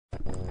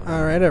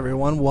Alright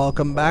everyone,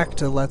 welcome back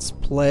to Let's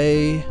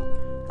Play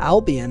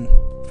Albion.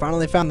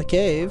 Finally found the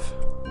cave.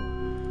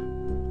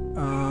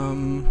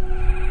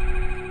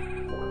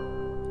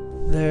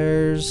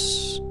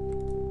 There's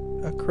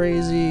a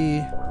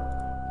crazy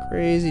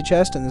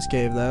chest in this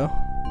cave though.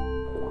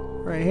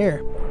 Right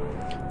here.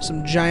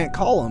 Some giant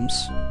columns.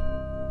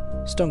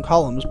 Stone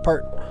columns,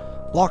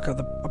 block of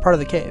a part of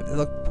the cave. They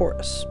look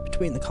porous.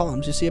 Between the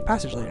columns you see a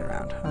passage leading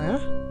around. Oh yeah?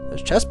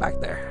 There's a chest back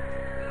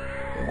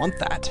there. We want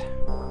that.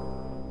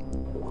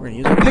 We're gonna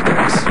use a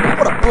pickaxe.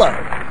 What a blow!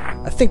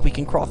 I think we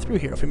can crawl through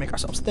here if we make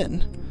ourselves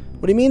thin.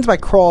 What he means by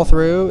crawl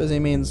through is he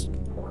means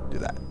do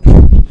that.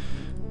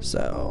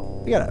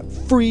 So, we got a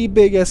free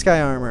big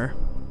sky armor.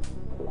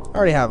 I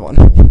already have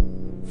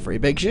one. Free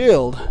big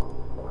shield.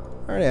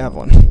 I already have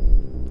one.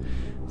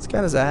 It's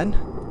kind of sad.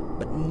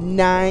 But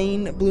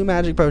 9 blue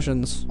magic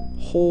potions.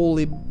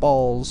 Holy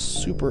balls.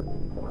 Super.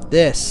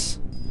 This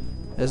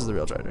is the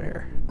real treasure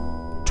here.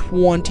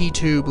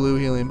 22 blue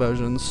healing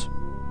potions.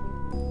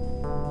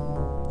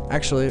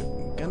 Actually,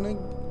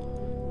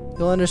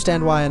 you'll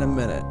understand why in a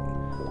minute.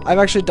 I've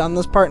actually done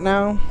this part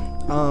now.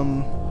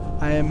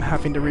 I am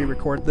having to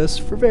re-record this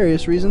for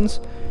various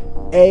reasons.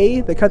 A,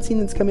 the cutscene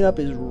that's coming up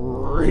is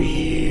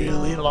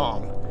really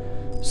long.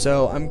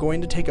 So I'm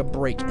going to take a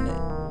break in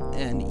it.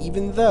 And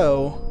even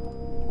though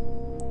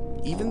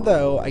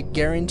I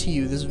guarantee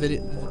you this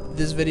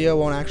video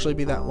won't actually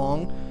be that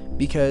long,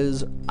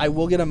 because I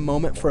will get a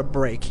moment for a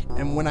break,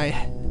 and when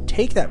I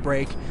take that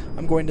break,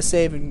 I'm going to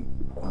save and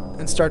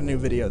start a new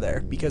video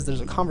there, because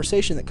there's a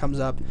conversation that comes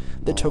up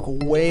that took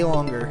way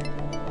longer.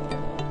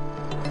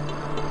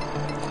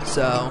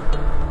 So,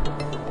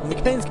 when the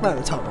companions come out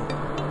of the tunnel,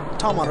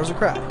 Tom utters a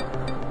cry.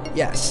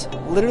 Yes,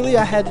 literally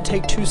I had to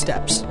take 2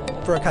 steps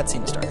for a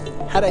cutscene to start.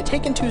 Had I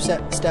taken 2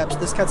 steps,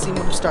 this cutscene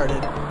would have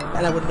started,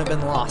 and I wouldn't have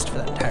been lost for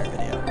that entire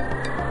video.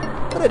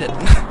 But I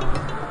didn't.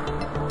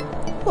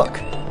 Look,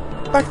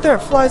 back there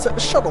flies a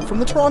shuttle from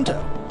the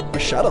Toronto. A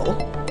shuttle?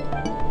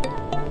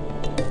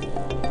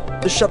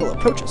 The shuttle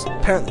approaches.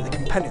 Apparently the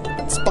companions have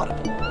been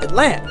spotted. It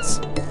lands.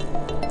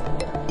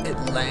 It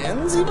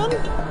lands, even?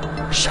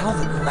 A shuttle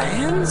that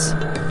lands?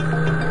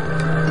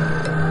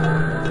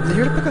 Is it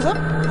here to pick us up?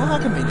 Well, how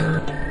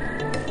convenient.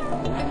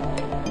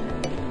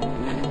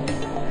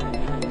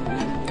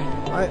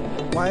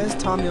 Why is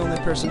Tom the only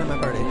person in my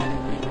party?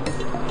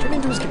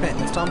 Turning to his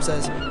companions, Tom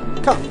says,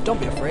 "Come, don't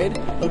be afraid.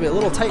 It'll be a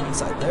little tight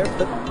inside there,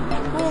 but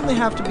we'll only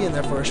have to be in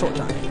there for a short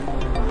time."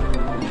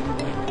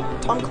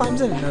 Tom climbs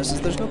in and notices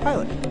there's no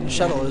pilot. The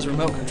shuttle is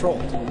remote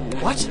controlled.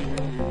 What?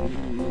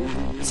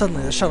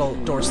 Suddenly the shuttle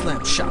door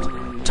slams shut.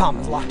 Tom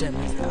is locked in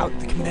without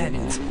the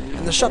companions,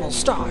 and the shuttle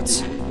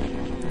starts.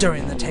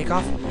 During the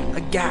takeoff, a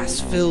gas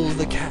fills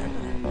the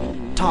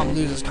cabin. Tom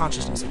loses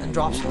consciousness and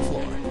drops to the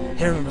floor.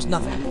 He remembers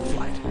nothing of the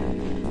flight.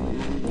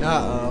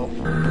 Uh-oh.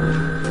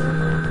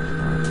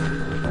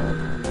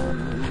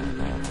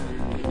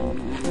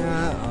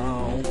 Uh-oh.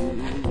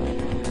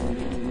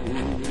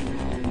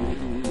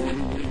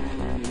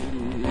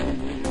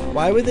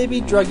 Why would they be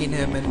drugging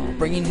him and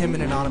bringing him in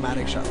an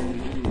automatic shuttle?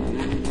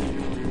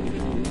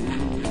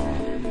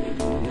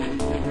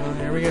 Well,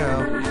 here we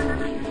go.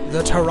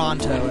 The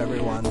Toronto,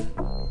 everyone.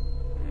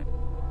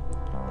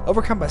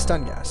 Overcome by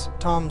stun gas,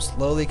 Tom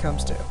slowly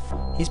comes to.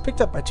 He's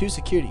picked up by 2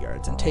 security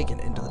guards and taken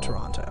into the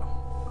Toronto.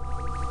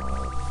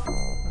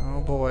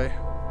 Oh boy.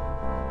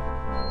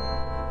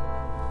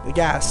 The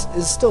gas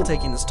is still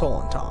taking its toll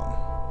on Tom.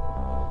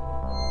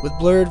 With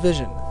blurred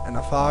vision and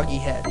a foggy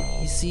head,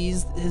 he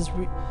sees his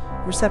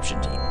reception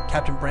team,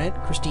 Captain Brant,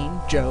 Christine,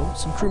 Joe,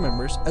 some crew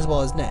members, as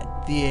well as Ned,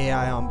 the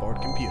AI onboard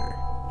computer.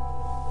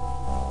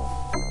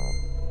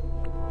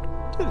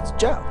 Dude, it's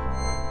Joe.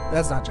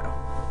 That's not Joe.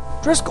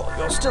 Driscoll,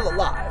 you're still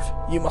alive.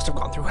 You must have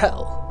gone through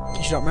hell. In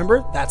case you don't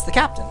remember, that's the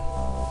captain.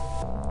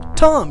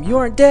 Tom, you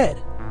aren't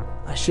dead.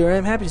 I sure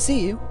am happy to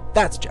see you.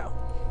 That's Joe.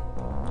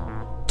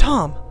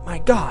 Tom, my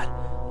God.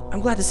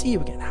 I'm glad to see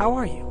you again. How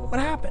are you? What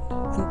happened?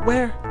 And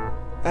where?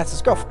 That's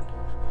his girlfriend.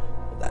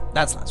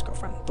 That's not his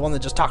girlfriend. The one that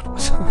just talked to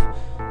us.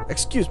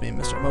 Excuse me,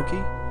 Mr. Moki.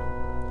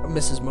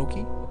 Mrs.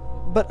 Moki.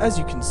 But as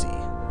you can see,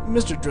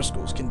 Mr.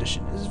 Driscoll's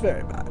condition is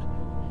very bad.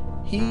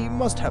 He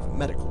must have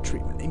medical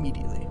treatment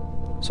immediately.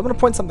 So I'm going to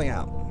point something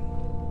out.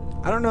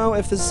 I don't know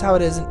if this is how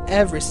it is in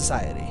every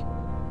society,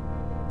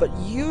 but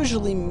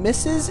usually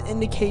Mrs.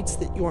 indicates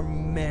that you're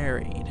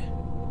married,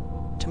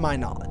 to my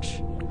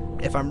knowledge.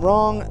 If I'm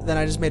wrong, then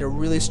I just made a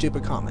really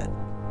stupid comment.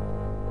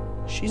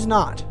 She's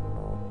not.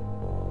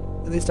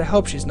 At least I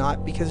hope she's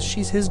not, because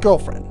she's his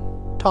girlfriend.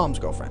 Tom's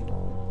girlfriend.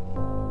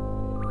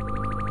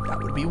 That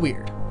would be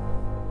weird.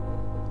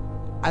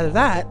 Either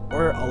that,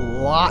 or a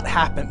lot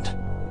happened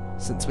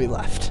since we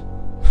left.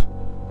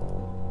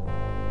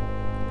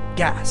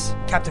 Gas.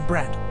 Captain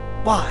Brand.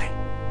 Why?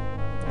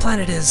 The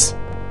planet is...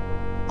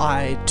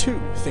 I, too,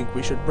 think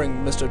we should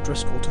bring Mr.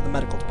 Driscoll to the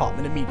medical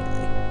department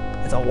immediately.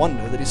 It's a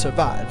wonder that he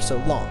survived so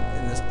long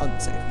in this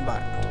unsafe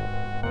environment.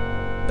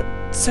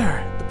 But,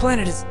 sir, the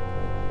planet is...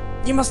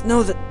 You must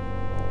know that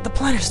the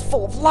planet is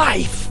full of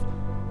life!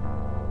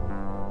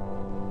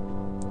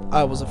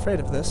 I was afraid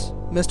of this.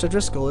 Mr.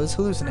 Driscoll is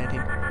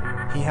hallucinating.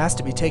 He has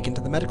to be taken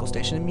to the medical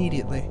station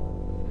immediately.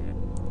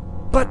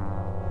 But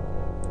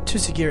 2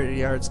 security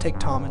guards take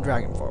Tom and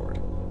drag him forward.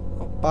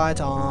 Oh, bye,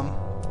 Tom.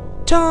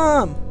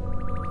 Tom!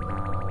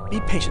 Be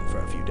patient for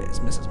a few days,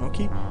 Mrs.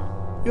 Monkey.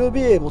 You will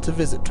be able to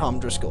visit Tom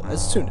Driscoll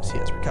as soon as he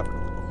has recovered a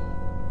little.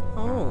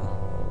 Oh.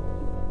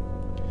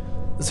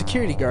 The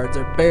security guards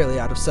are barely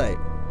out of sight.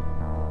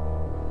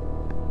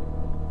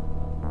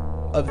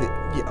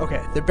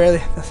 They're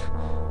barely...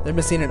 they're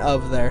missing an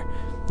 "of" there.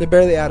 They're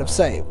barely out of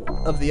sight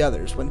of the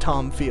others when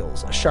Tom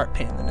feels a sharp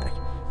pain in the neck.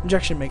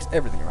 Injection makes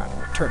everything around him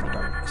return to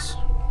darkness.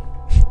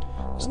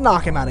 Just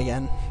knock him out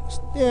again.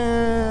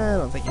 I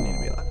don't think you need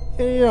to be alive.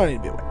 You don't need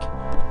to be awake.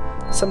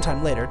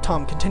 Sometime later,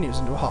 Tom continues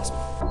into a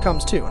hospital.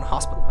 Comes to in a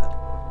hospital bed.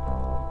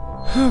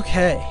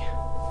 Okay.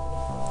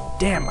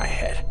 Damn my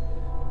head.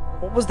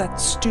 What was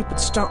that stupid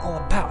stunt all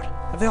about?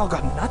 Have they all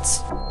gone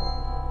nuts?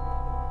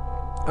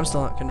 I'm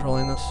still not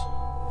controlling this.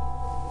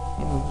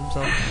 He moves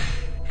himself.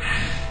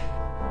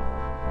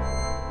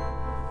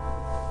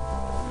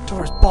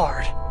 Door's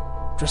barred.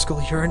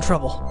 Driscoll, you're in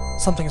trouble.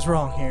 Something's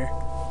wrong here.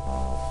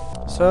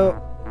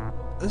 So,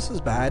 this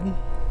is bad.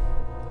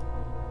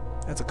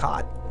 It's a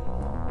cot.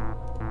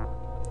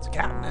 It's a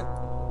cabinet.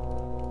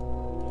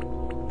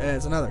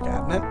 It's another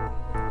cabinet.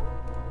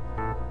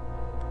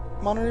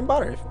 Monitoring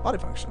body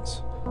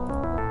functions.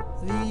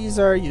 These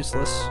are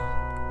useless.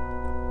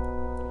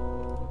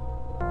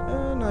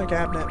 Another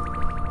cabinet.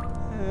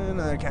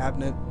 Another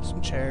cabinet.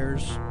 Some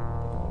chairs.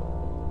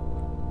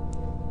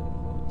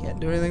 Can't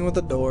do anything with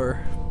the door.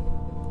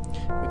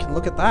 We can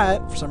look at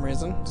that for some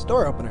reason. It's a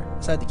door opener.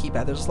 Inside the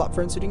keypad, there's a slot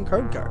for inserting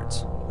code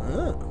cards.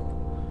 Oh.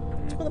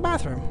 Let's go to the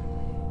bathroom.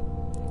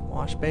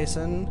 Wash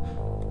basin.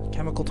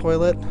 Chemical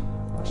toilet.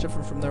 Much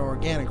different from their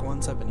organic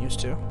ones I've been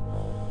used to.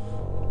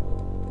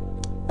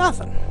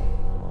 Nothing.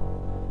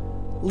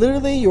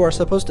 Literally, you are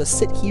supposed to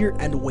sit here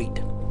and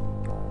wait.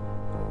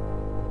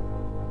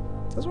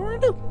 That's what we're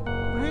gonna do.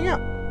 We're gonna hang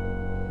out.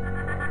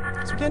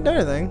 Because we can't do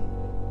anything.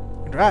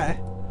 We can try.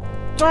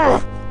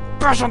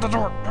 Bash on the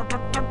door!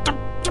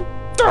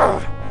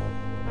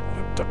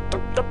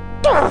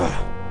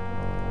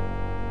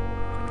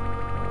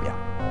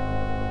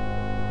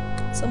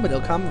 Yeah. Somebody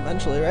will come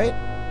eventually, right?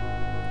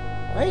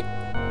 Right?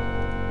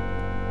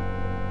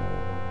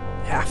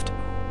 They have to.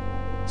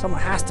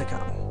 Someone has to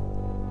come.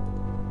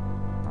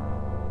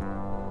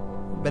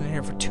 We've been in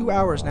here for 2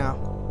 hours now.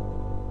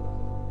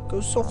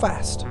 Goes so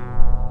fast.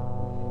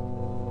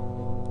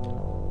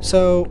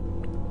 So,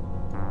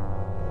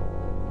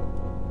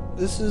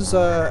 this is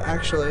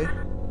actually,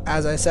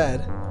 as I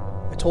said,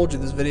 I told you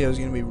this video is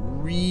going to be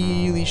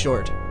really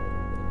short.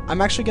 I'm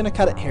actually going to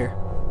cut it here.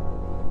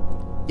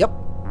 Yep,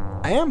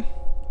 I am.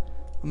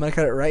 I'm going to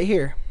cut it right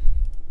here.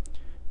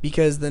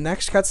 Because the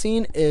next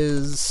cutscene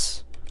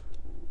is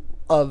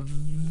a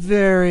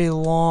very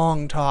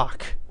long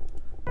talk.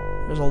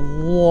 There's a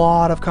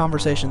lot of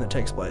conversation that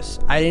takes place.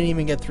 I didn't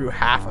even get through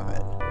half of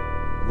it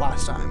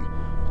last time.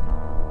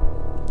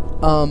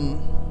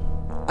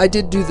 I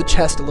did do the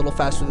chest a little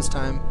faster this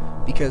time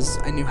because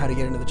I knew how to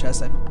get into the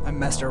chest. I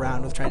messed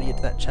around with trying to get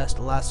to that chest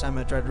the last time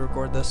I tried to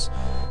record this,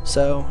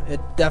 so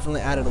it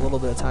definitely added a little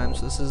bit of time,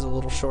 so this is a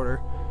little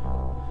shorter.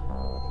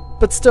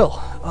 But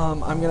still,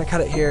 I'm gonna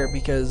cut it here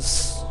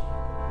because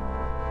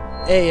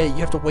you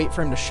have to wait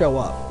for him to show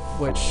up,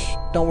 which,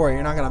 don't worry,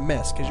 you're not gonna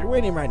miss, because you're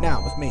waiting right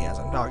now with me as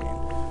I'm talking.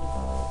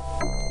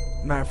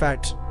 Matter of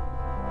fact,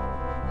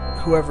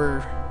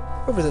 whoever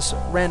this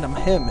random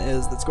him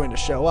is that's going to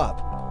show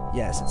up,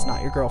 yes, it's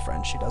not your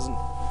girlfriend. She doesn't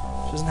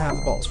have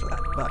the balls for that.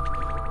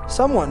 But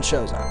someone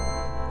shows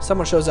up.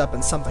 Someone shows up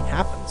and something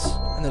happens,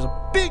 and there's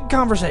a big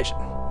conversation.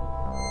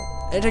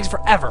 And it takes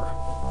forever.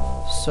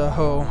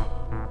 So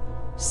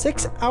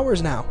 6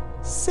 hours now.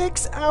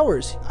 6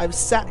 hours. I've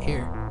sat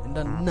here and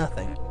done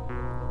nothing.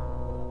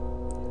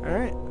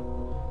 Alright.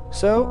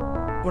 So,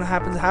 what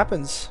happens,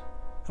 happens.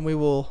 And we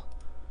will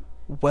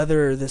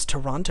weather this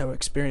Toronto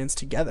experience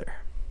together.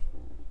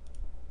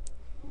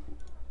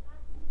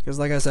 Because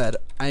like I said,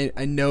 I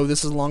know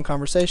this is a long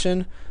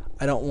conversation.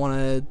 I don't want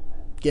to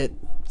get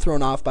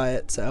thrown off by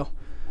it, so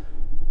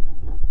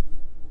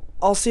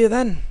I'll see you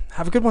then.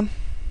 Have a good one.